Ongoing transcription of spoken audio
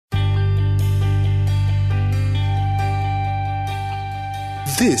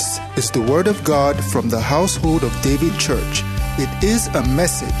This is the Word of God from the Household of David Church. It is a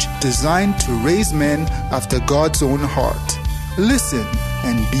message designed to raise men after God's own heart. Listen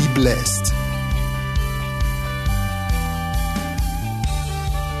and be blessed.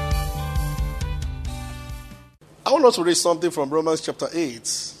 I want us to read something from Romans chapter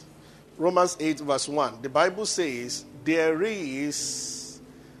 8. Romans 8 verse 1. The Bible says, "There is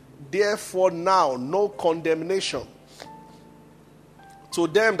therefore now no condemnation to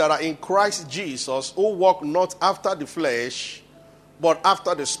them that are in Christ Jesus, who walk not after the flesh, but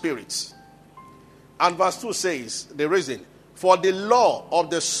after the Spirit." And verse 2 says, the reason, "For the law of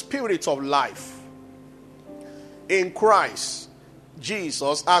the Spirit of life in Christ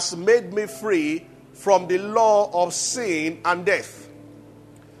Jesus has made me free from the law of sin and death."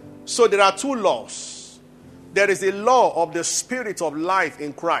 So there are two laws. There is a law of the Spirit of life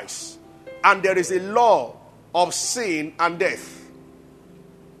in Christ, and there is a law of sin and death.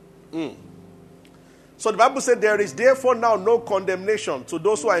 So the Bible said, "There is therefore now no condemnation to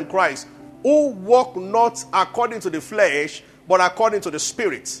those who are in Christ, who walk not according to the flesh, but according to the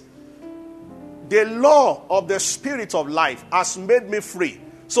Spirit." The law of the Spirit of life has made me free.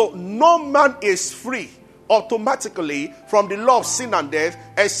 So no man is free automatically from the law of sin and death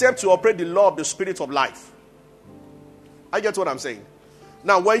except to operate the law of the Spirit of life. I get what I'm saying?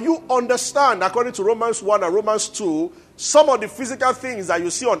 Now, when you understand, according to Romans 1 and Romans 2, some of the physical things that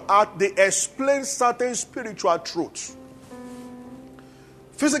you see on earth, they explain certain spiritual truths.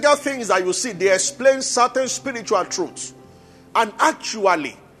 Physical things that you see, they explain certain spiritual truths. And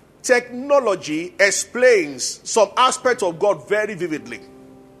actually, technology explains some aspects of God very vividly.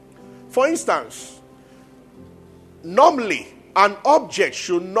 For instance, normally, an object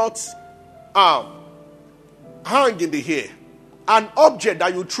should not hang in the air. An object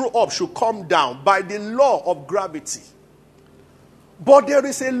that you throw up should come down by the law of gravity. But there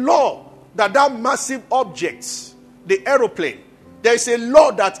is a law that massive object, the aeroplane, there is a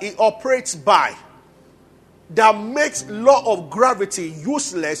law that it operates by that makes law of gravity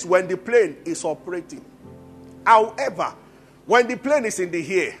useless when the plane is operating. However, when the plane is in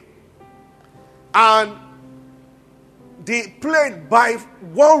the air, and the plane, by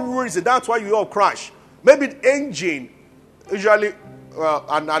one reason, that's why you all crash. Maybe the engine, usually,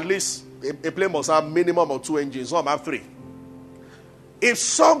 and at least a plane must have minimum of 2 engines, some have 3. If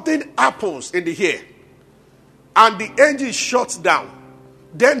something happens in the air, and the engine shuts down,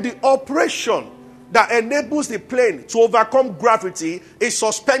 then the operation that enables the plane to overcome gravity is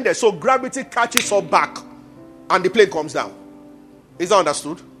suspended. So gravity catches up back, and the plane comes down. Is that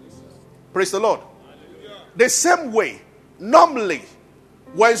understood? Praise the Lord. Hallelujah. The same way, normally,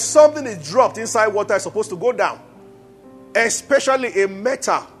 when something is dropped inside water, it's supposed to go down. Especially a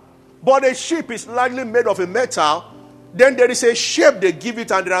metal. But a ship is largely made of a metal. Then there is a shape they give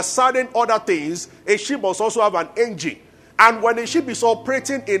it, and there are certain other things. A ship must also have an engine. And when a ship is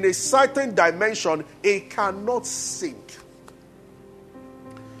operating in a certain dimension, it cannot sink.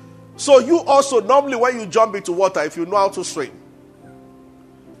 So you also, normally when you jump into water, if you know how to swim,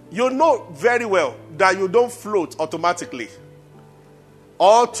 you know very well that you don't float automatically.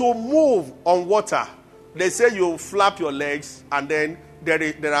 Or to move on water, they say you flap your legs, and then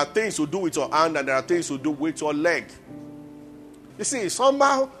there are things to do with your hand, and there are things to do with your leg. You see,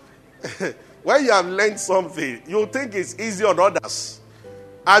 somehow, when you have learned something, you think it's easy on others.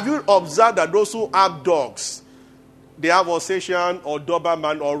 Have you observed that those who have dogs, they have Alsatian or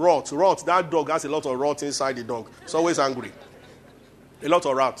Doberman or Rot? Rot, that dog has a lot of rot inside the dog. It's always angry. A lot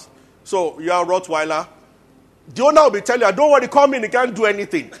of rats. So you are a Rottweiler. The owner will be telling you, "Don't worry, come in, he can't do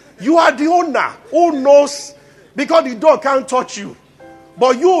anything." You are the owner who knows, because the dog can't touch you.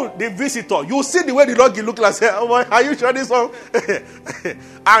 But you, the visitor, you see the way the dog look like, say, "Oh, are you sure this one?"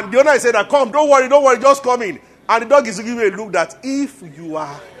 And the owner said, "Come, don't worry, just come in." And the dog is giving you a look that if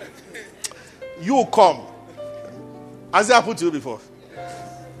you come. Has it happened to you before?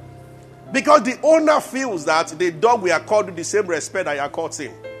 Because the owner feels that the dog will accord with the same respect that you accord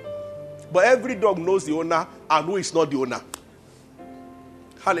him. But every dog knows the owner and who is not the owner.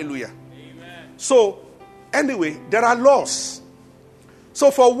 Hallelujah. Amen. So, anyway, there are laws. So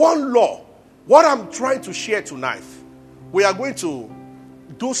for one law, what I'm trying to share tonight, we are going to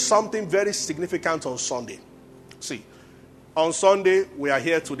do something very significant on Sunday. See, on Sunday, we are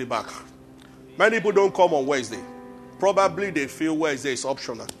here to the back. Many people don't come on Wednesday. Probably they feel Wednesday is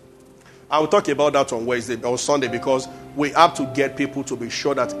optional. I will talk about that on Sunday, because we have to get people to be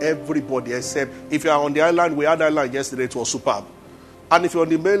sure that everybody, except if you are on the island, we had the island yesterday, it was superb. And if you're on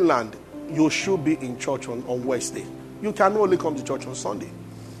the mainland, you should be in church on Wednesday. You can only come to church on Sunday.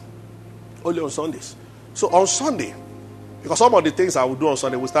 Only on Sundays. So on Sunday, Because some of the things I will do on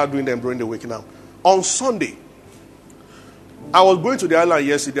Sunday, we'll start doing them during the week now. On Sunday, I was going to the island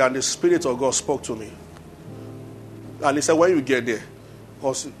yesterday and the Spirit of God spoke to me. And he said, when you get there,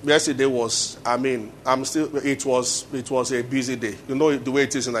 because yesterday was, it was a busy day. You know the way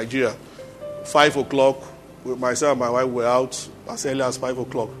it is in Nigeria. 5 o'clock, with myself and my wife were out as early as 5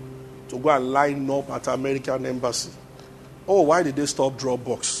 o'clock to go and line up at American embassy. Oh, why did they stop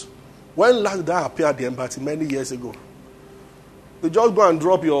Dropbox? When last did I appear at the embassy? Many years ago. They just go and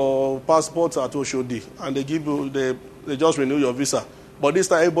drop your passport at Oshodi and they give you, they just renew your visa. But this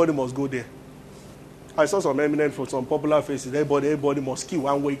time everybody must go there. I saw some eminent for some popular faces. Everybody must queue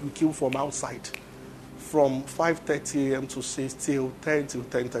one way. You queue from outside. From 5:30 a.m. to 6 till 10 till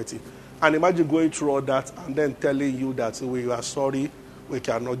 10:30. And imagine going through all that and then telling you that we are sorry, we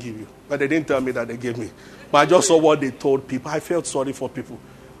cannot give you. But they didn't tell me that they gave me. But I just saw what they told people. I felt sorry for people.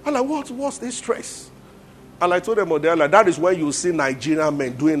 I'm like, what's this stress? And I told them, that is where you see Nigerian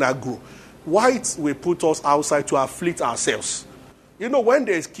men doing agro. Whites will put us outside to afflict ourselves. You know, when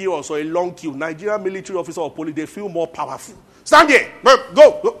there's chaos or a long queue, Nigerian military officer or police, they feel more powerful. Stand there.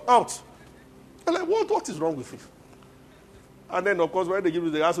 Go out. I'm like, what is wrong with you? And then, of course, when they give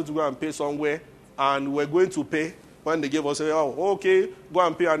you the answer to go and pay somewhere, and we're going to pay, when they give us, say, oh, okay, go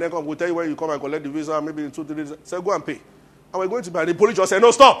and pay, and then we'll tell you when you come and collect the visa, maybe in 2-3 days. Say, go and pay. And we're going to pay. And the police just say,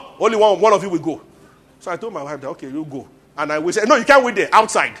 no, stop. Only one of you will go. So I told my wife, okay, you go. And I will say, no, you can't wait there,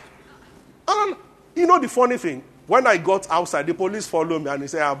 outside. And you know the funny thing? When I got outside, the police followed me and he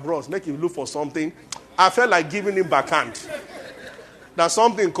said, bros, make him look for something. I felt like giving him backhand. That's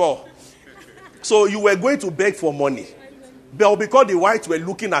something called. So you were going to beg for money. But because the whites were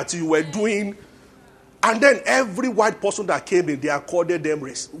looking at you, you were doing. And then every white person that came in, they accorded them,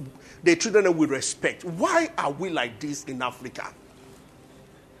 they treated them with respect. Why are we like this in Africa?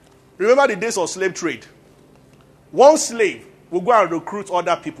 Remember the days of slave trade? One slave will go and recruit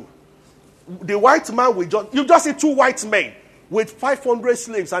other people. The white man will you just see 2 white men with 500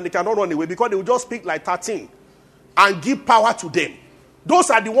 slaves and they cannot run away because they will just pick like 13 and give power to them. Those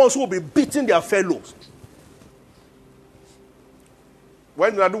are the ones who will be beating their fellows.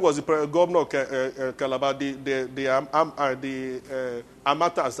 When Nadu was the governor of Calabar, the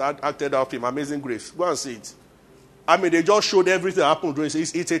amateurs acted out him, Amazing Grace. Go and see it. They just showed everything happened during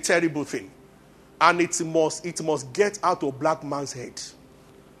it. It's a terrible thing. And it must get out of black man's head.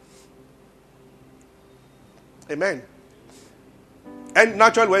 Amen. And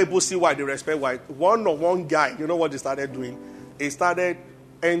naturally, when people see white, they respect white. One guy, you know what he started doing? He started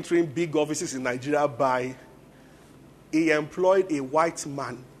entering big offices in Nigeria by... He employed a white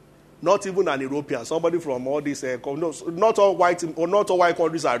man, not even an European, somebody from all these... not all white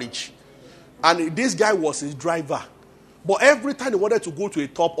countries are rich. And this guy was his driver. But every time he wanted to go to a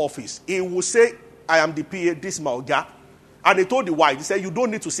top office, he would say, I am the PA, this is my Oga. And he told the white, he said, you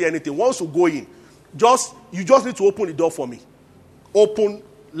don't need to say anything. Once you go in, you just need to open the door for me. Open,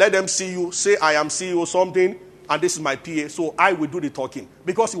 let them see you, say I am CEO something, and this is my PA, so I will do the talking.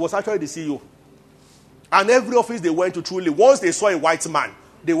 Because he was actually the CEO. And every office they went to truly, once they saw a white man,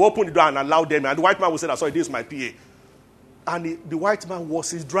 they would open the door and allow them. And the white man would say, sorry, this is my PA. And the white man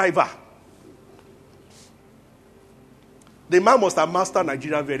was his driver. The man must have mastered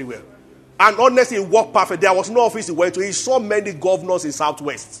Nigeria very well. And honestly, he worked perfect. There was no office he went to. He saw many governors in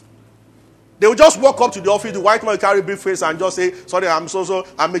Southwest. They would just walk up to the office, the white man would carry a big face and just say, sorry, I'm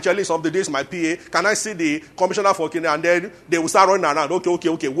Michelis of the days, my PA. Can I see the commissioner for Kenya? And then they will start running around.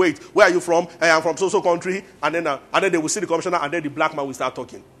 Okay, wait. Where are you from? I am from so country. And then they will see the commissioner and then the black man will start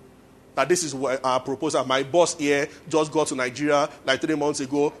talking. That this is our proposal. My boss here just got to Nigeria like 3 months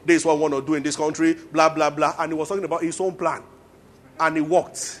ago. This is what I want to do in this country. Blah, blah, blah. And he was talking about his own plan. And he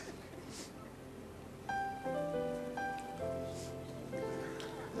worked.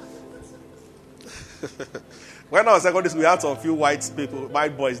 When I was secondary school, we had some few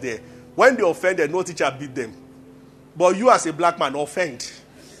white boys there. When they offended, no teacher beat them. But you as a black man offend,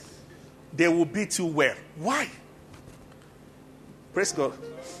 they will beat you well. Why? Praise God.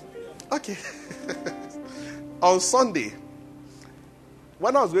 Okay. On Sunday,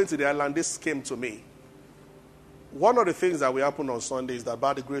 when I was going to the island, this came to me. One of the things that will happen on Sunday is that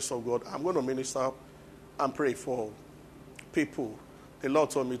by the grace of God, I'm going to minister and pray for people. The Lord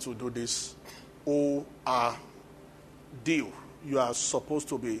told me to do this. Who are due. You are supposed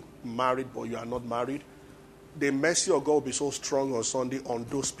to be married, but you are not married. The mercy of God will be so strong on Sunday on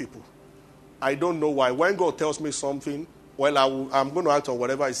those people. I don't know why. When God tells me something, well, I'm going to act on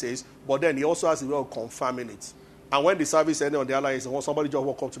whatever he says, but then he also has a way of confirming it. And when the service ended on the other end, somebody just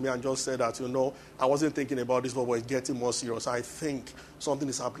walked up to me and just said that, I wasn't thinking about this, but it's getting more serious. I think something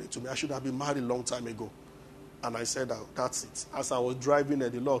is happening to me. I should have been married a long time ago. And I said, that's it. As I was driving there,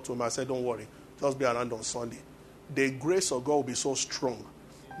 the Lord told me, I said, don't worry, just be around on Sunday. The grace of God will be so strong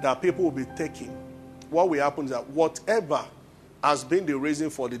that people will be taking. What will happen is that whatever has been the reason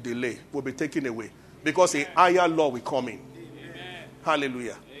for the delay will be taken away. Because a higher law will come in. Amen.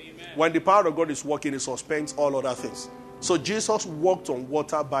 Hallelujah. Amen. When the power of God is working, it suspends all other things. So Jesus walked on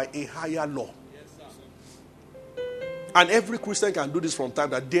water by a higher law. Yes, sir. And every Christian can do this from time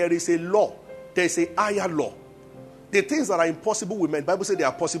that there is a law. There is a higher law. The things that are impossible with men, the Bible says they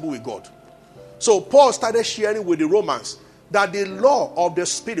are possible with God. So Paul started sharing with the Romans that the law of the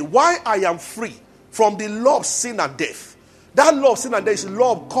Spirit, why I am free from the law of sin and death. That law of sin and death is the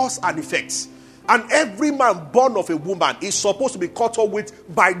law of cause and effects. And every man born of a woman is supposed to be caught up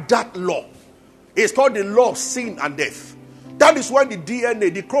with by that law. It's called the law of sin and death. That is when the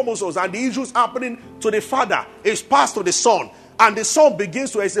DNA, the chromosomes, and the issues happening to the father is passed to the son. And the son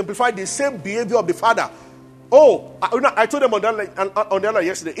begins to exemplify the same behavior of the father. Oh, I told them on the other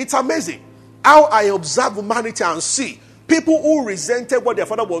yesterday. It's amazing how I observe humanity and see people who resented what their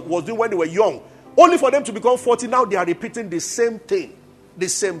father was doing when they were young. Only for them to become 40, now they are repeating the same thing. The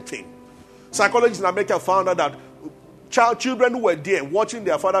same thing. Psychologists in America found out that children who were there watching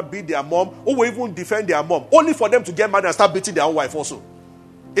their father beat their mom, who will even defend their mom, only for them to get mad and start beating their own wife also.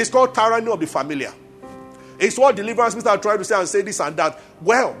 It's called tyranny of the familiar. It's what deliverance ministers are trying to say and say this and that.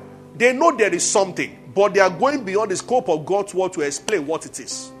 Well, they know there is something, but they are going beyond the scope of God's word to explain what it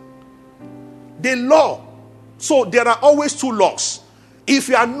is. The law. So there are always two laws. If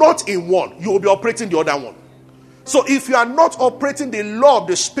you are not in one, you will be operating the other one. So if you are not operating the law of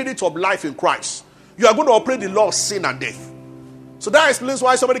the Spirit of life in Christ, you are going to operate the law of sin and death. So that explains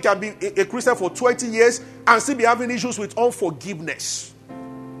why somebody can be a Christian for 20 years and still be having issues with unforgiveness.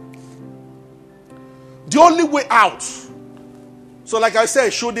 The only way out. So like I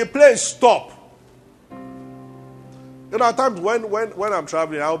said, should the plane stop? You know, at times when I'm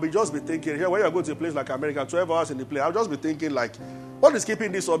traveling, I'll just be thinking, here, when you're going to a place like America, 12 hours in the plane, I'll just be thinking like, what is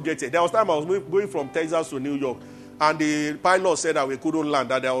keeping this subject here? There was time I was going from Texas to New York, and the pilot said that we couldn't land,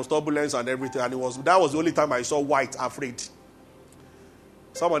 that there was turbulence and everything, and that was the only time I saw white afraid.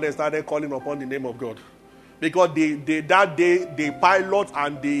 Some of them started calling upon the name of God. Because that day, the pilot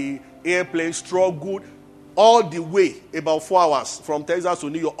and the airplane struggled all the way, about 4 hours, from Texas to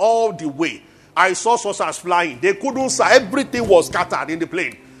New York, all the way. I saw saucers flying. They couldn't see. Everything was scattered in the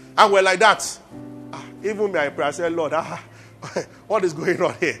plane. And we're like that. Even me, I said, Lord, what is going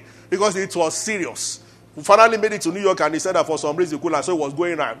on here? Because it was serious. We finally made it to New York, and he said that for some reason, cool, and so it was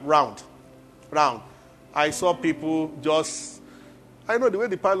going round. I saw people just, I know the way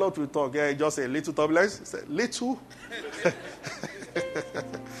the pilot will talk, just a little turbulence. He said, little?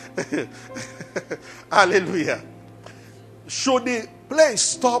 Hallelujah. Should the plane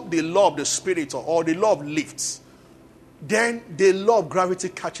stop the law of the Spirit or the law of lifts, then the law of gravity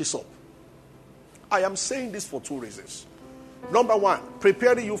catches up. I am saying this for two reasons. Number one,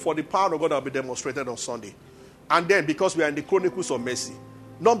 preparing you for the power of God that will be demonstrated on Sunday. And then, because we are in the Chronicles of Mercy.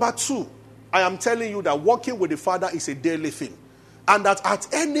 Number two, I am telling you that walking with the Father is a daily thing. And that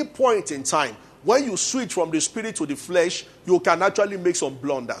at any point in time, when you switch from the spirit to the flesh, you can actually make some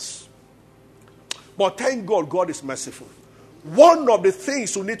blunders. But thank God, God is merciful. One of the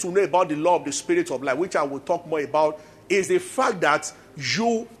things you need to know about the law of the Spirit of life, which I will talk more about, is the fact that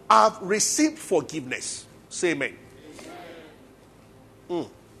you have received forgiveness. Say amen.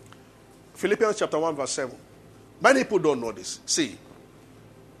 Philippians chapter 1 verse 7. Many people don't know this. See,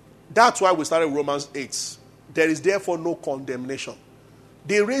 that's why we started Romans 8. There is therefore no condemnation.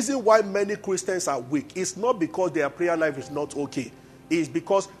 The reason why many Christians are weak is not because their prayer life is not okay. It's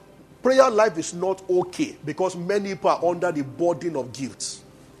because prayer life is not okay because many people are under the burden of guilt.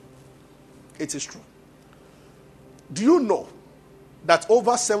 It is true. Do you know that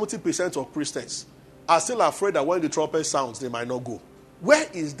over 70% of Christians are still afraid that when the trumpet sounds, they might not go? Where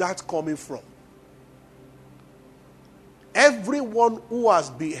is that coming from? Everyone who has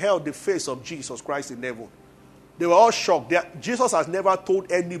beheld the face of Jesus Christ in heaven, they were all shocked. Jesus has never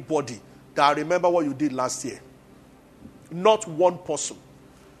told anybody that I remember what you did last year. Not one person.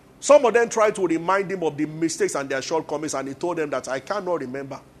 Some of them tried to remind him of the mistakes and their shortcomings, and he told them that I cannot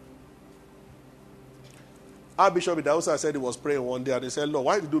remember. Our Bishop Idausa said he was praying one day, and he said, Lord,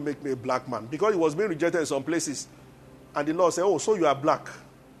 why did you make me a black man? Because he was being rejected in some places. And the Lord said, oh, so you are black.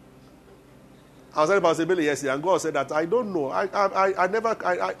 I was telling Pastor Billy yesterday, and God said that I don't know.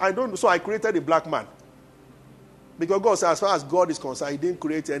 I don't know. So I created a black man. Because God said, as far as God is concerned, He didn't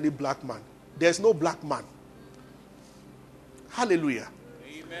create any black man. There's no black man. Hallelujah.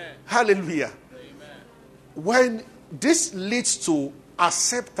 Amen. Hallelujah. Amen. When this leads to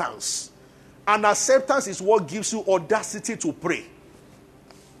acceptance And acceptance is what gives you audacity to pray.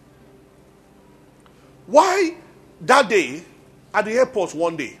 Why that day, at the airport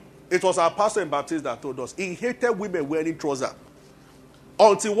one day, it was our pastor in Baptist that told us he hated women wearing trousers.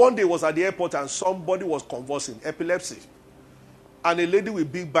 Until one day was at the airport and somebody was convulsing, epilepsy. And a lady with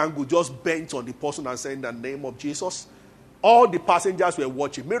big bangle just bent on the person and said, in the name of Jesus. All the passengers were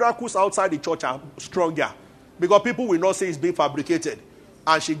watching. Miracles outside the church are stronger because people will not say it's being fabricated.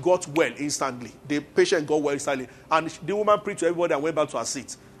 And she got well instantly. The patient got well instantly. And the woman preached to everybody and went back to her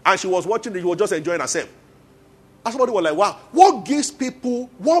seat. And she was watching, she was just enjoying herself. And somebody was like, wow, what gives people,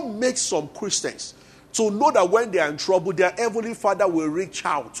 what makes some Christians to know that when they are in trouble, their heavenly Father will reach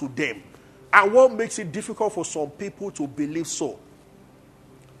out to them? And what makes it difficult for some people to believe so?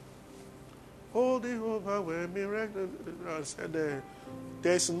 Oh, the overwhelming miracle. I said,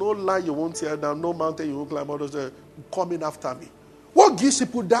 there's no line you won't tear down, no mountain you won't climb. Others coming after me. What gives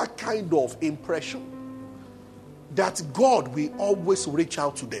people that kind of impression? That God will always reach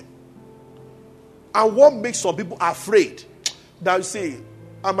out to them. And what makes some people afraid? That you say,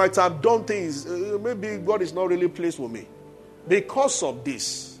 I might have done things, maybe God is not really pleased with me. Because of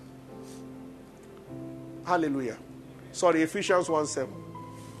this. Hallelujah. Sorry, Ephesians 1:7.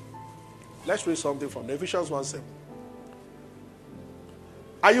 Let's read something from there. Ephesians 1:7.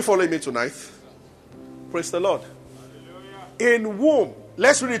 Are you following me tonight? Praise the Lord. Hallelujah. In whom,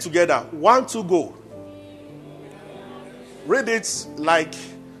 let's read it together. 1, 2, go. Read it like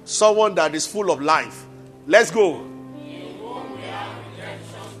someone that is full of life. Let's go. In whom we have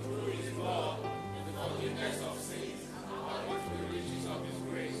redemption through his blood, the forgiveness of sins, according to the riches of his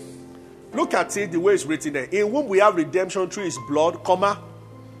grace. Look at it the way it's written there. In whom we have redemption through his blood, comma,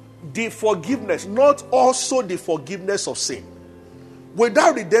 the forgiveness, not also the forgiveness of sin.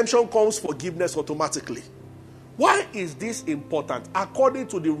 Without redemption comes forgiveness automatically. Why is this important? According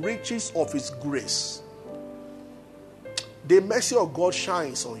to the riches of his grace. The mercy of God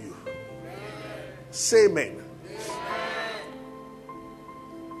shines on you. Say amen.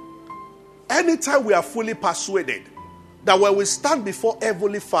 Anytime we are fully persuaded that when we stand before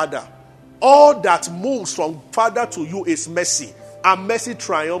Heavenly Father, all that moves from Father to you is mercy. And mercy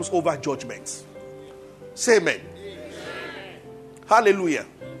triumphs over judgment. Say amen. Hallelujah.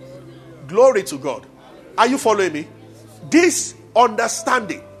 Glory to God. Are you following me? This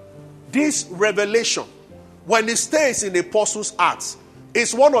understanding, this revelation, when it stays in a person's heart,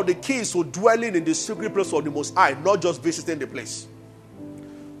 is one of the keys to dwelling in the secret place of the Most High, not just visiting the place.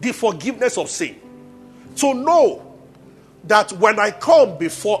 The forgiveness of sin. To know that when I come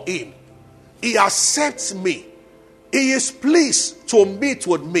before him, he accepts me. He is pleased to meet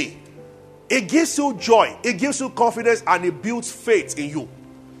with me. It gives you joy. It gives you confidence, and it builds faith in you.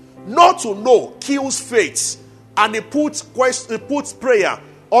 Not to know kills faith, and it puts prayer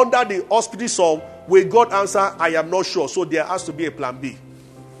under the auspices of, will God answer? I am not sure. So there has to be a plan B.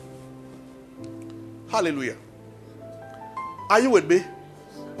 Hallelujah. Are you with me?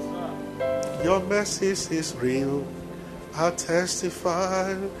 Your mercy is real. I'll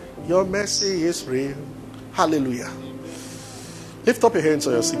testify. Your mercy is real. Hallelujah. Lift up your hands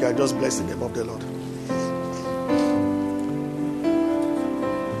on your seat and just bless the name of the Lord.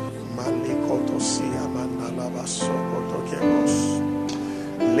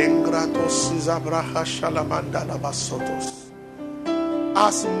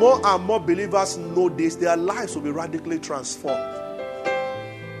 As more and more believers know this, their lives will be radically transformed.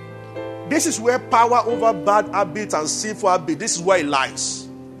 This is where power over bad habits and sinful habits, this is where it lies.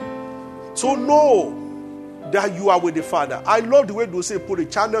 To know that you are with the Father. I love the way they say, put the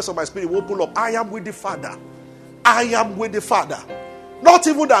channels of my spirit will open up. I am with the Father. I am with the Father. Not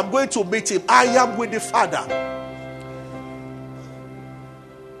even that I'm going to meet him. I am with the Father.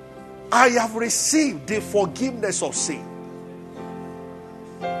 I have received the forgiveness of sin.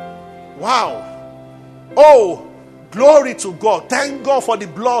 Wow. Oh, glory to God. Thank God for the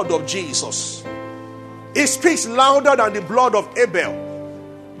blood of Jesus. It speaks louder than the blood of Abel.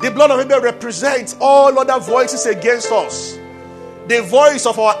 The blood of Abel represents all other voices against us. The voice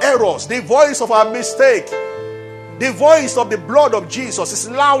of our errors, the voice of our mistake, the voice of the blood of Jesus is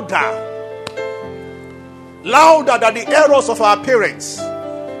louder. Louder than the errors of our parents.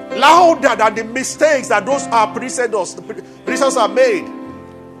 Louder than the mistakes that those our predecessors are made.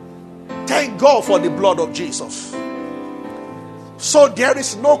 Thank God for the blood of Jesus. So there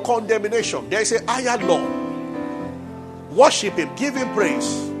is no condemnation. There is a higher law. Worship him, give him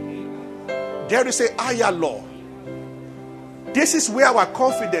praise. There is a higher law. This is where our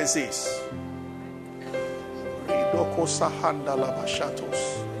confidence is.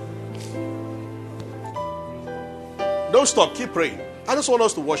 Don't stop, keep praying. I just want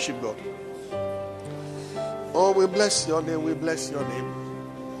us to worship God. Oh, we bless your name. We bless your name.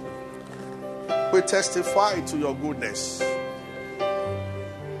 We testify to your goodness.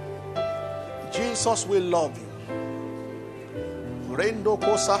 Jesus, we love you. Rendo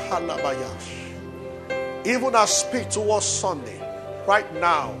kosa halabayash. Even as speak towards Sunday, right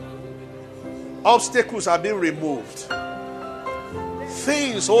now, obstacles are being removed.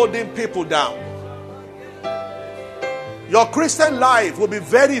 Things holding people down. Your Christian life will be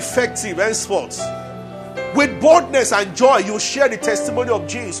very effective henceforth. With boldness and joy, you share the testimony of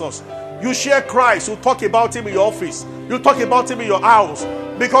Jesus. You share Christ. You talk about him in your office. You talk about him in your house.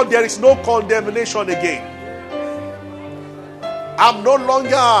 Because there is no condemnation again. I'm no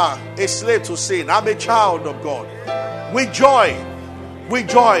longer a slave to sin. I'm a child of God. With joy,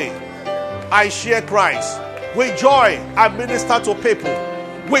 I share Christ. With joy, I minister to people.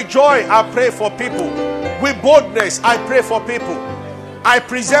 With joy, I pray for people. With boldness, I pray for people. I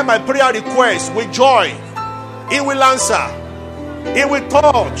present my prayer request with joy. He will answer. He will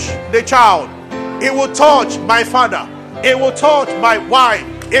touch the child. He will touch my father. He will touch my wife.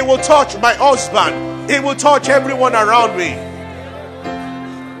 He will touch my husband. He will touch everyone around me.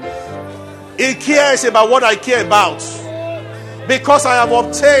 He cares about what I care about. Because I have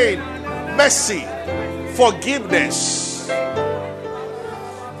obtained mercy, forgiveness.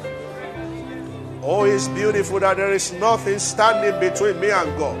 Oh, it's beautiful that there is nothing standing between me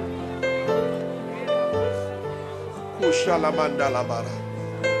and God. Kushalamanda labara.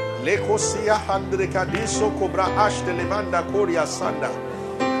 Lekosia handrekadiso cobra ashtelemanda koria sanda.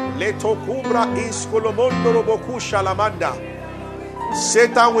 Leto kubra iskolomondo roboku shalamanda.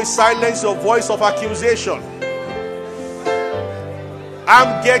 Satan will silence your voice of accusation.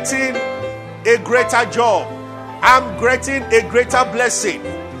 I'm getting a greater job. I'm getting a greater blessing.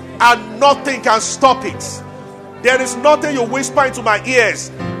 And nothing can stop it. There is nothing you whisper into my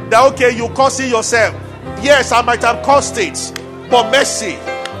ears that, okay, you curse it yourself. Yes, I might have cursed it. But mercy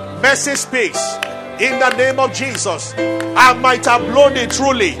speaks. In the name of Jesus. I might have blown it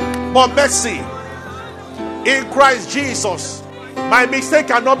truly. But mercy. In Christ Jesus. My mistake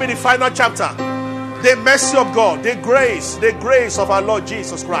cannot be the final chapter. The mercy of God, the grace of our Lord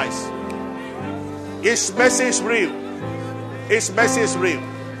Jesus Christ. His mercy is real. His mercy is real.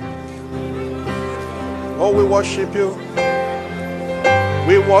 Oh, we worship you.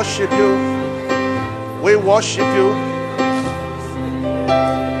 We worship you. We worship you.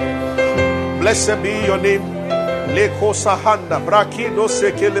 Blessed be your name. Leko sahanda brakido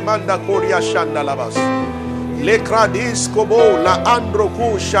sekelemanda koria shanda labas. Lekradis kobo la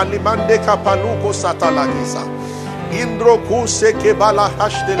androku shalimande kapaluko satalagisa. Indroku seke bala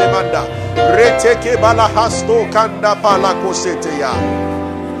hashdelemanda. Reteke bala hasto kanda palako seteya.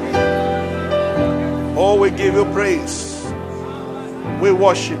 Oh, we give you praise. We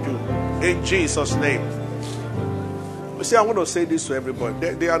worship you in Jesus' name. You see, I want to say this to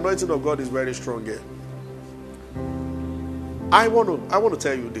everybody. The anointing of God is very strong here. I want to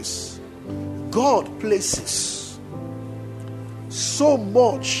tell you this. God places so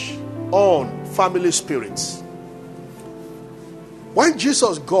much on family spirits. When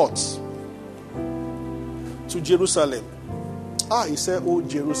Jesus got to Jerusalem, he said, "Oh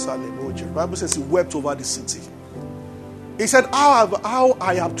Jerusalem, oh Jerusalem." The Bible says he wept over the city. He said, how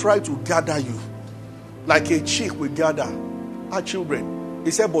I have tried to gather you, like a chick will gather her children.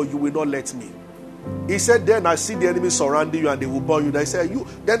 He said, but you will not let me. He said, then I see the enemy surrounding you and they will burn you. They said,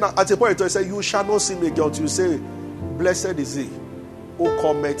 then at a point he said, you shall not see me again until you say, blessed is he who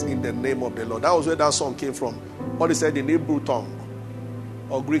cometh in the name of the Lord. That was where that song came from. What he said in Hebrew tongue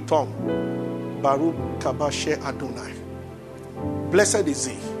or Greek tongue. Baruch Kabashe Adonai. Blessed is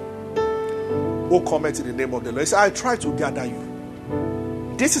he who cometh in the name of the Lord. He said, I try to gather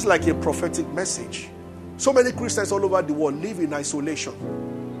you. This is like a prophetic message. So many Christians all over the world live in isolation.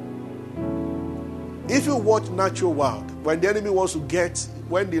 If you watch Natural World, when the enemy wants to get,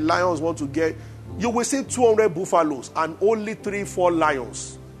 when the lions want to get, you will see 200 buffaloes and only 3-4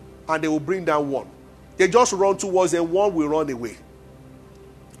 lions. And they will bring down one. They just run towards them, one will run away.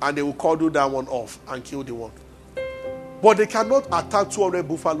 And they will cuddle that one off and kill the one. But they cannot attack 200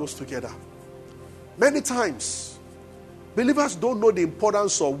 buffaloes together. Many times, believers don't know the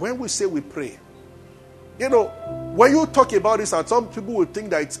importance of when we say we pray. You know, when you talk about this, and some people will think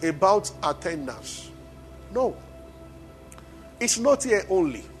that it's about attendance. No. It's not here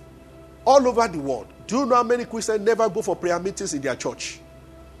only. All over the world. Do you know how many Christians never go for prayer meetings in their church?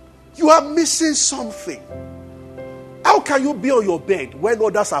 You are missing something. How can you be on your bed when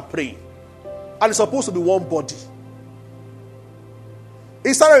others are praying? And it's supposed to be one body.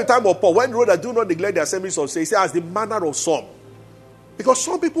 It started in the time of Paul. When he wrote that do not neglect the assemblies of saints, he said, as the manner of some. Because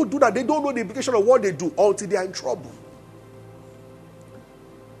some people do that. They don't know the implication of what they do until they are in trouble.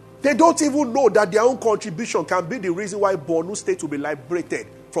 They don't even know that their own contribution can be the reason why Borno State will be liberated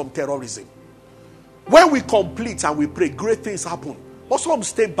from terrorism. When we complete and we pray, great things happen. But some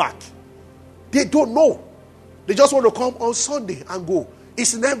stay back. They don't know. They just want to come on Sunday and go.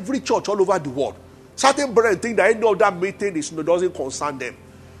 It's in every church all over the world. Certain brethren think that any other meeting doesn't concern them.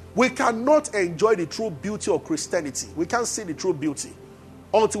 We cannot enjoy the true beauty of Christianity. We can't see the true beauty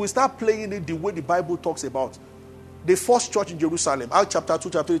until we start playing it the way the Bible talks about. The first church in Jerusalem, Acts chapter 2,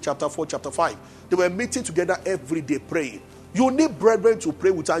 chapter 3, chapter 4, chapter 5, they were meeting together every day praying. You need brethren to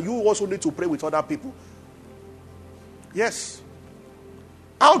pray with, and you also need to pray with other people. Yes.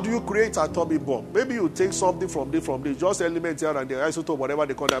 How do you create an atomic bomb? Maybe you take something from this, just elements here and there, isotope, whatever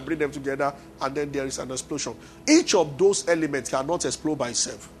they call them, bring them together, and then there is an explosion. Each of those elements cannot explode by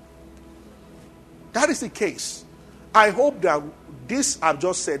itself. That is the case. I hope that this I've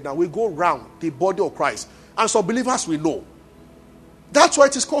just said now will go round the body of Christ. And some believers will know. That's why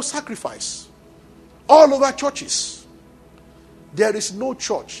it is called sacrifice. All over churches. There is no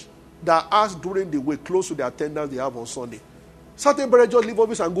church that asks during the week close to the attendance they have on Sunday. Certain brethren just leave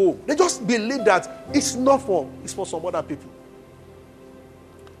office and go. They just believe that it's for some other people.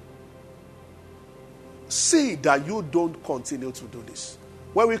 See that you don't continue to do this.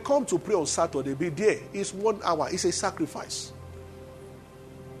 When we come to pray on Saturday, be there. It's 1 hour. It's a sacrifice.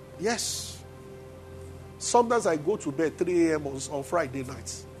 Yes. Sometimes I go to bed 3 a.m. on Friday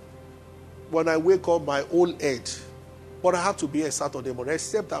nights. When I wake up, my old age. But I have to be here Saturday morning.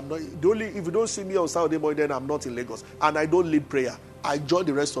 Except I'm not. If you don't see me on Saturday morning, then I'm not in Lagos. And I don't lead prayer. I join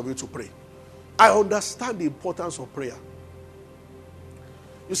the rest of you to pray. I understand the importance of prayer.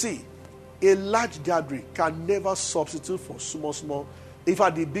 You see, a large gathering can never substitute for small. In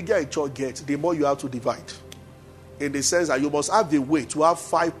fact, the bigger a church gets, the more you have to divide. In the sense that you must have the way to have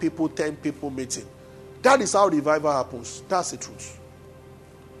 5 people, 10 people meeting. That is how revival happens. That's the truth.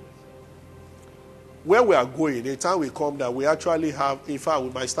 Where we are going, the time will come that we actually have, in fact, we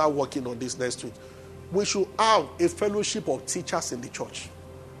might start working on this next week. We should have a fellowship of teachers in the church.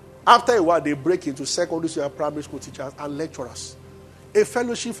 After a while, they break into secondary school and primary school teachers and lecturers. A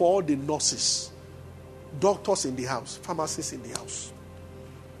fellowship for all the nurses, doctors in the house, pharmacists in the house.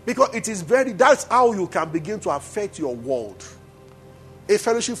 Because that's how you can begin to affect your world. A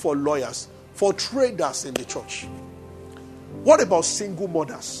fellowship for lawyers, for traders in the church. What about single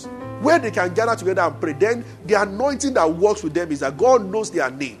mothers? Where they can gather together and pray. Then the anointing that works with them is that God knows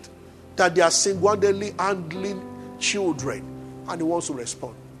their need. That they are single-handedly handling children. And He wants to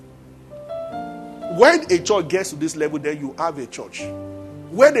respond. When a church gets to this level, then you have a church.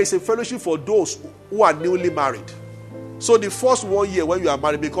 When there is a fellowship for those who are newly married. So the first 1 year when you are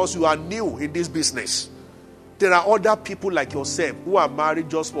married, because you are new in this business, there are other people like yourself who are married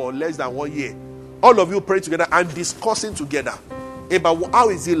just for less than 1 year. All of you praying together and discussing together about how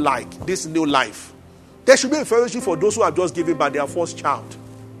is it like, this new life. There should be a fellowship for those who have just given birth their first child.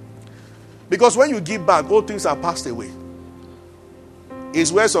 Because when you give birth, all things are passed away.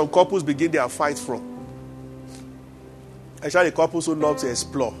 It's where some couples begin their fight from. Especially couples who love to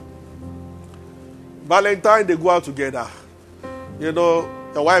explore. Valentine, they go out together. You know,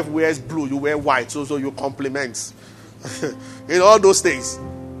 your wife wears blue, you wear white, so you complement. All those things.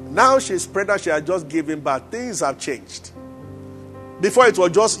 Now she's pregnant, she has just given birth. Things have changed. Before it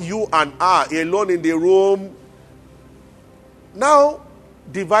was just you and her alone in the room. Now,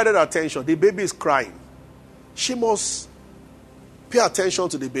 divided attention. The baby is crying. She must pay attention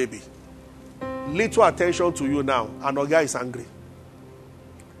to the baby. Little attention to you now. And the guy is angry.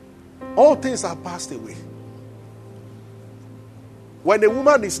 All things are passed away. When a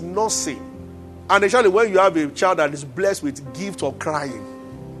woman is nursing, and especially when you have a child that is blessed with gift of crying,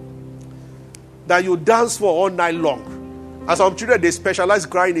 that you dance for all night long. As some children, they specialize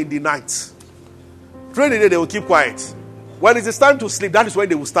crying in the night. During the day, they will keep quiet. When it is time to sleep, that is when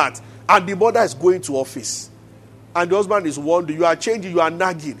they will start. And the mother is going to office. And the husband is wondering, you are changing, you are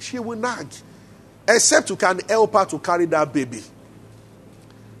nagging. She will nag. Except you can help her to carry that baby.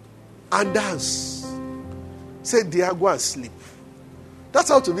 And dance. Say, dear, go and sleep. That's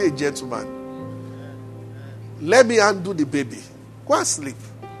how to be a gentleman. Let me undo the baby. Go and sleep.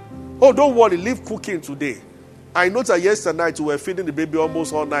 Oh, don't worry, leave cooking today. I noticed that yesterday night we were feeding the baby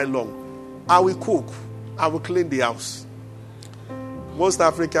almost all night long. I will cook. I will clean the house. Most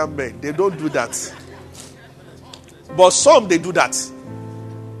African men, they don't do that. But some, they do that.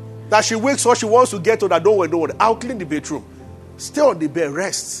 That she wakes up, she wants to get to that, don't worry. I'll clean the bedroom. Stay on the bed,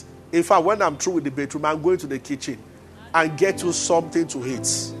 rest. In fact, when I'm through with the bedroom, I'm going to the kitchen and get you something to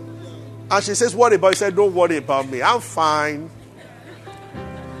eat. And she says, what about? I said, don't worry about me. I'm fine.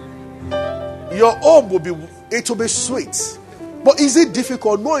 Your home will be sweet. But is it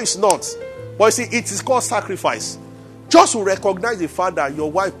difficult? No, it's not. But you see, it is called sacrifice. Just to recognize the fact that your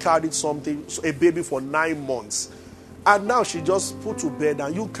wife carried something, a baby for 9 months. And now she just put to bed,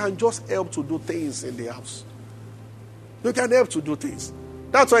 and you can just help to do things in the house. You can help to do things.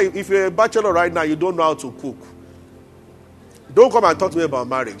 That's why if you're a bachelor right now, you don't know how to cook. Don't come and talk to me about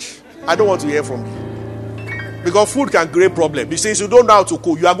marriage. I don't want to hear from you. Because food can create problems. Since you don't know how to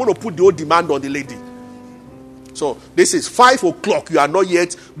cook, you are going to put the whole demand on the lady. So this is 5 o'clock. You are not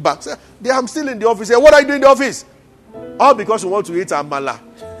yet back. I'm still in the office. Say, what are you doing in the office? All because you want to eat amala.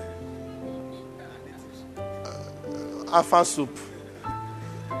 Afa soup.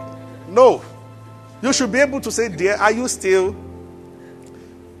 No. You should be able to say, dear, are you still...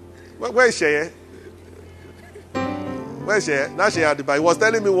 Where is she? Where is she? Now she had the bag. He was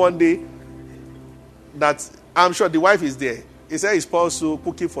telling me one day that I'm sure the wife is there. He said he's also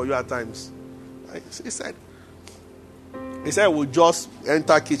cooking for you at times. He said we'll just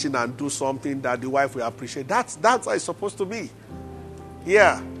enter kitchen and do something that the wife will appreciate. That's how it's supposed to be.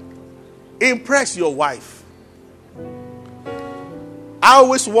 Yeah. Impress your wife. I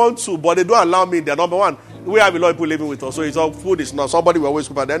always want to, but they don't allow me. They're number one. We have a lot of people living with us, so it's all food is not somebody will always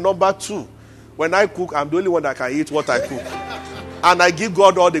cook. But then number 2, when I cook, I'm the only one that can eat what I cook. And I give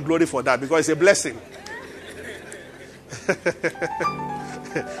God all the glory for that because it's a blessing.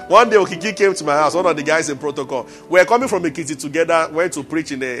 One day Okiki came to my house, one of the guys in protocol. We were coming from Ekiti together, went to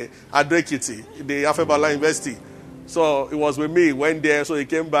preach in the Adrekiti, the Afebala University. So it was with me, went there, so he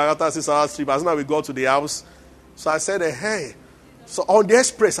came back after 6 hours trip. As soon as we got to the house, so I said, hey. So on the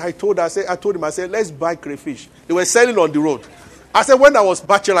express, I told him, let's buy crayfish. They were selling on the road. I said, when I was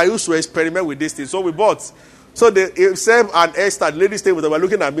bachelor, I used to experiment with this thing. So we bought. So Sam and Esther, the lady stayed with them, were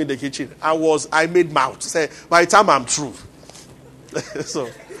looking at me in the kitchen. I made mouth. Say, by the time I'm through. So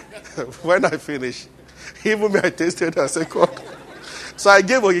when I finished, even me, I tasted it. I said, cook. So I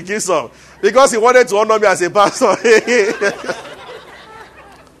gave Okiki some. Because he wanted to honor me as a pastor.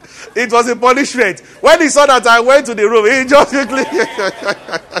 It was a punishment. When he saw that I went to the room, he just quickly...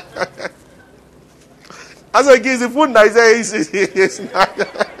 I said, "Gives the food." And I said, "It's nice."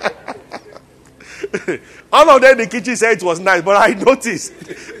 All of them in the kitchen said it was nice, but I noticed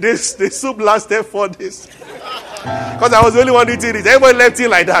the soup lasted 4 days. Because I was the only one eating it. Everybody left it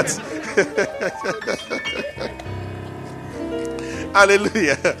like that.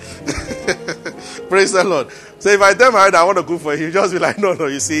 Hallelujah. Praise the Lord. So if I tell my wife I want to cook for you, you just be like, no,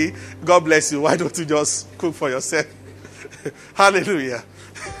 you see, God bless you. Why don't you just cook for yourself? Hallelujah.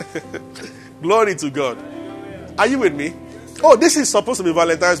 Glory to God. Are you with me? Oh, this is supposed to be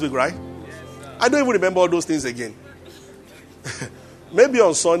Valentine's week, right? I don't even remember all those things again. Maybe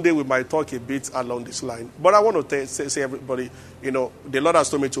on Sunday we might talk a bit along this line. But I want to say everybody, the Lord has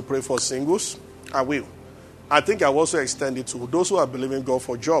told me to pray for singles. I will. I think I will also extend it to those who are believing God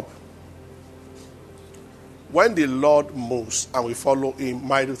for job. When the Lord moves and we follow Him,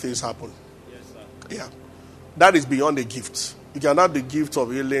 mighty things happen. Yes, sir. Yeah. That is beyond the gift. You can have the gift of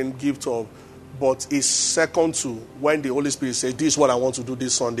healing, but it's second to when the Holy Spirit says, this is what I want to do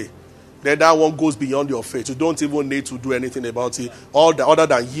this Sunday. Then that one goes beyond your faith. You don't even need to do anything about it. Other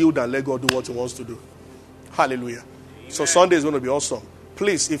than yield and let God do what He wants to do. Hallelujah. Amen. So Sunday is going to be awesome.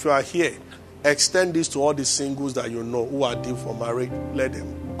 Please, if you are here, extend this to all the singles that you know who are due for marriage. Let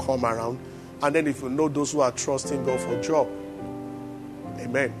them come around. And then if you know those who are trusting God for job.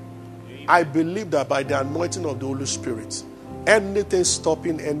 Amen. I believe that by the anointing of the Holy Spirit, anything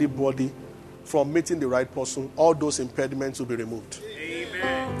stopping anybody from meeting the right person, all those impediments will be removed.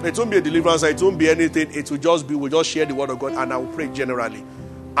 Amen. It won't be a deliverance, it won't be anything. It will just be, we'll just share the word of God and I will pray generally.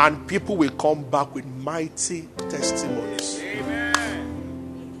 And people will come back with mighty testimonies.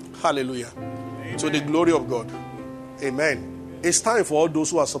 Amen. Hallelujah. Amen. To the glory of God. Amen. It's time for all those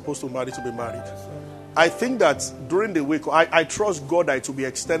who are supposed to marry to be married. I think that during the week, I trust God that it will be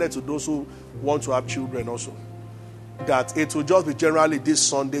extended to those who want to have children also. That it will just be generally this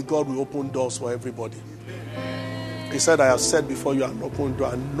Sunday, God will open doors for everybody. He said, I have said before you an open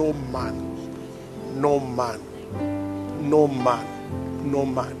door, and no man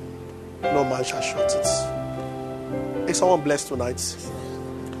shall shut it. Is someone blessed tonight?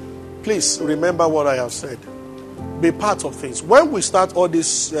 Please remember what I have said. Be part of things. When we start all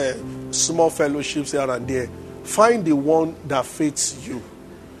these small fellowships here and there, find the one that fits you,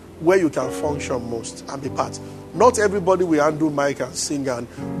 where you can function most and be part. Not everybody will handle mic and sing,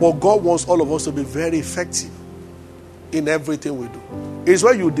 but God wants all of us to be very effective in everything we do. It's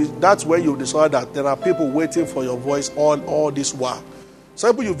where that's where you discover that there are people waiting for your voice all this while.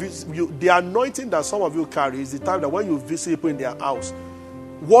 Some people the anointing that some of you carry is the time that when you visit people in their house,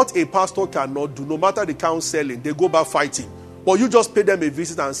 what a pastor cannot do, no matter the counseling, they go back fighting. But you just pay them a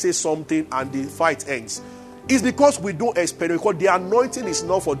visit and say something and the fight ends. It's because we don't experience, because the anointing is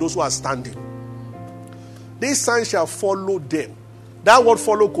not for those who are standing. These signs shall follow them. That word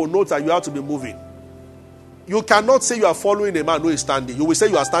follow connotes that you have to be moving. You cannot say you are following a man who is standing. You will say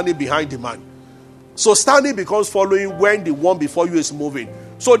you are standing behind the man. So standing becomes following when the one before you is moving.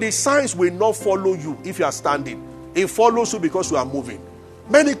 So the signs will not follow you if you are standing. It follows you because you are moving.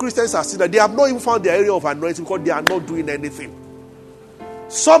 Many Christians are still that they have not even found the area of anointing because they are not doing anything.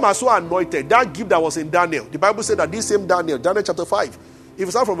 Some are so anointed. That gift that was in Daniel, the Bible said that this same Daniel chapter 5, if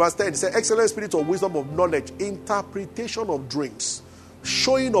you start from verse 10, it says, excellent spirit of wisdom, of knowledge, interpretation of dreams,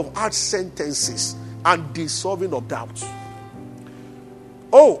 showing of hard sentences, and dissolving of doubts.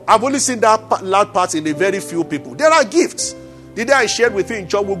 Oh, I've only seen that last part in a very few people. There are gifts. The day I shared with you in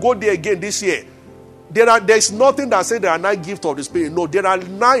church, we'll go there again this year. There's nothing that says there are 9 gifts of the Spirit. No, there are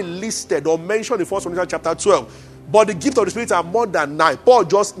 9 listed or mentioned in 1 Corinthians chapter 12. But the gifts of the Spirit are more than 9. Paul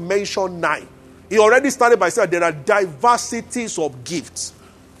just mentioned 9. He already started by saying there are diversities of gifts.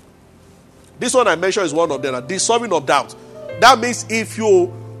 This one I mentioned is one of them, dissolving of doubt. That means if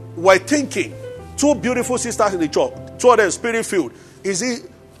you were thinking, 2 beautiful sisters in the church, 2 of them spirit-filled, is it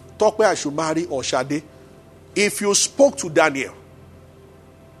Tokwe I should marry or Shade? If you spoke to Daniel,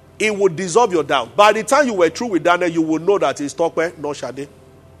 it would dissolve your doubt. By the time you were through with Daniel, you would know that it's Tokwe, not Shade.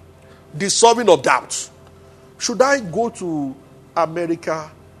 Dissolving of doubt. Should I go to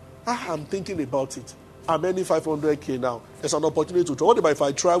America? I'm thinking about it. I'm earning 500K now. There's an opportunity to travel. What about if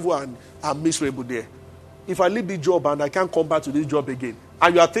I travel and I'm miserable there? If I leave the job and I can't come back to this job again,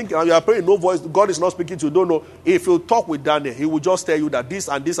 and you are thinking, and you are praying, no voice, God is not speaking to you, don't know. If you talk with Daniel, he will just tell you that this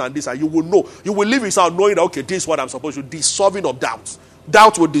and this and this, and you will know. You will leave his house knowing that, okay, this is what I'm supposed to do. Dissolving of doubts.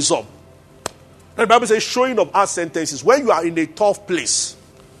 Doubt will dissolve. And the Bible says, showing of hard sentences. When you are in a tough place,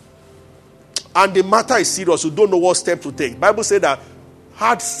 and the matter is serious, you don't know what step to take. The Bible says that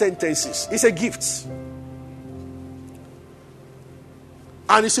hard sentences is a gift.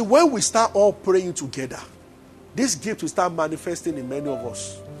 And you see, when we start all praying together, this gift will start manifesting in many of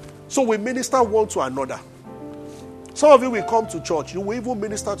us. So we minister one to another. Some of you will come to church. You will even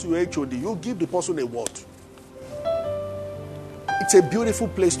minister to your HOD. You give the person a word. It's a beautiful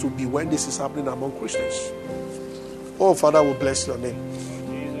place to be when this is happening among Christians. Oh, Father, we bless your name.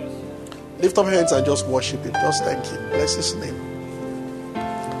 Lift up your hands and just worship him. Just thank him. Bless his name.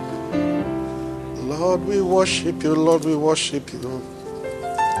 Lord, we worship you. Lord, we worship you.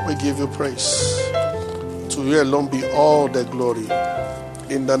 We give you praise. To you alone be all the glory.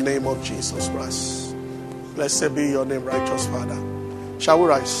 In the name of Jesus Christ. Blessed be your name, righteous Father. Shall we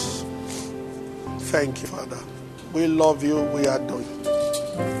rise? Thank you, Father. We love you. We adore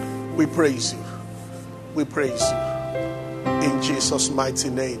you. We praise you. We praise you. In Jesus' mighty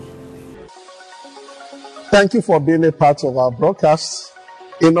name. Thank you for being a part of our broadcast.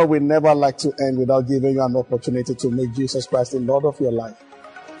 You know, we never like to end without giving you an opportunity to make Jesus Christ the Lord of your life.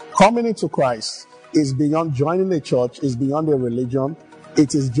 Coming into Christ is beyond joining a church, is beyond a religion.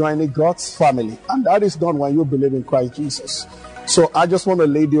 It is joining God's family. And that is done when you believe in Christ Jesus. So I just want to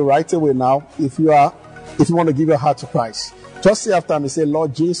lead you right away now. If you want to give your heart to Christ, just say after me, say,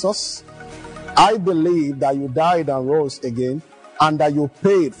 Lord Jesus, I believe that you died and rose again and that you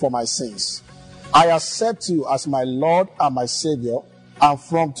paid for my sins. I accept you as my Lord and my Savior, and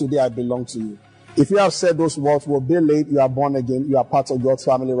from today I belong to you. If you have said those words, will be late, you are born again, you are part of God's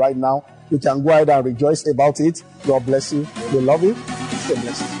family right now. You can go ahead and rejoice about it. God bless you. We love you. Stay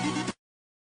blessed.